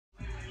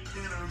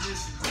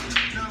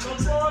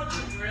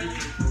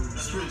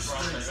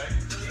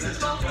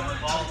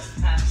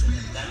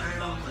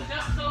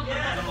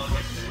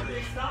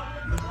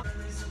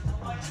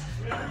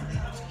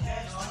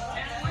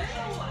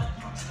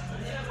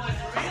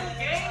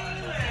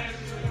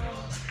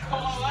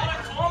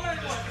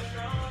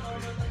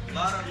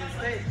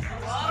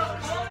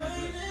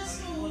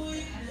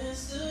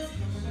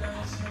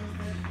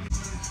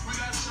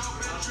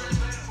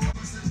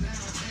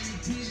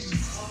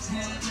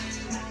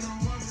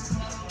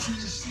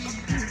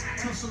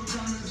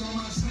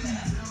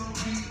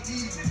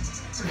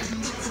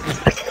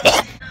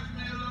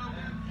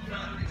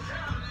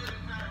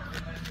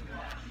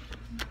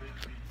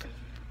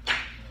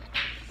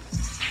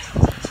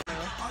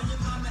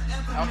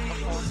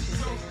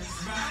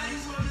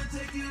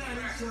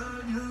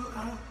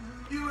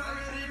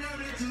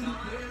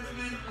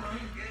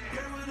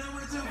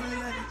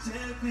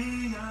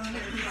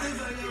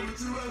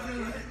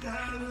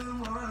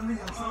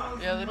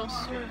Yeah, they don't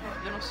serve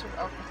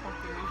alcohol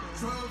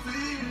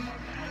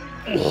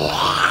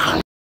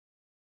here.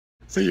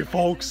 See you,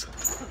 folks.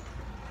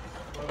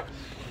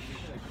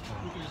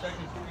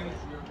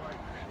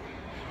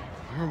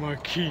 Where are my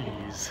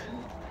keys?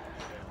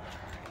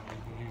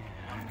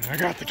 I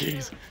got the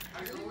keys.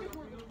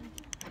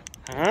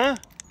 Huh?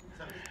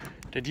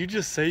 Did you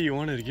just say you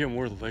wanted to get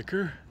more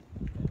liquor?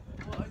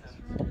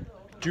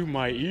 Do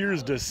my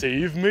ears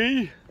deceive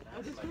me?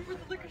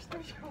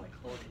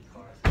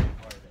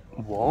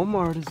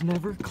 Walmart is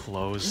never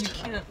closed. You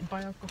can't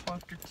buy alcohol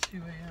after 2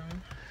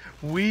 a.m.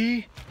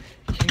 We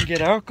can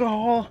get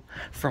alcohol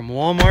from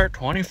Walmart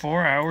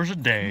 24 hours a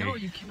day. No,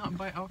 you cannot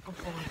buy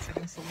alcohol. It's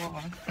against the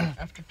law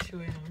after 2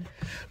 a.m.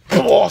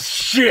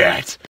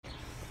 Bullshit!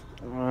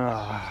 Well,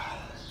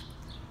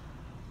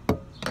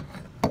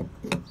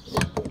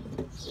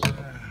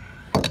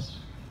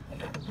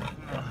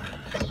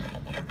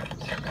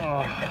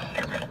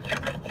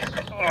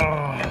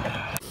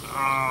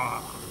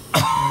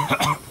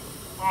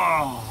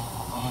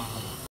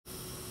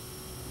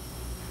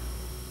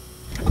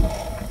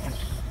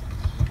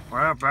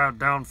 about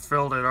down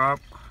filled it up.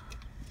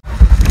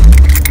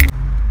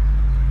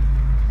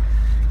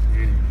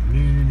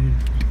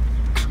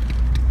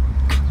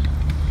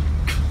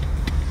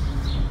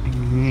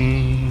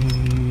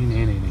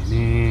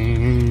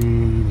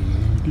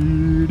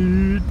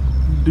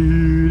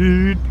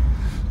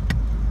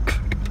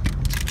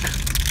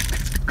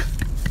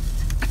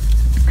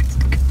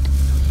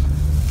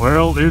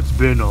 Well, it's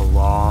been a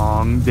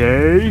long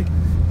day,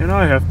 and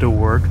I have to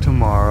work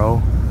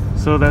tomorrow.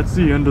 So that's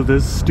the end of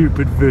this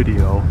stupid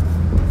video.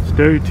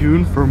 Stay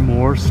tuned for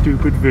more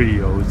stupid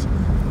videos.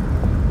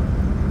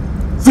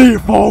 See you,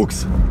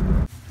 folks!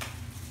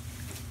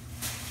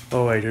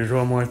 Oh wait, there's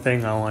one more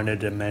thing I wanted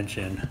to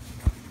mention.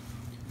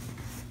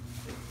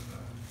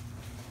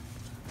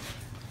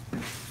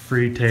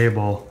 Free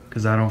table,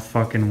 because I don't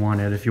fucking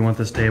want it. If you want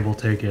this table,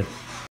 take it.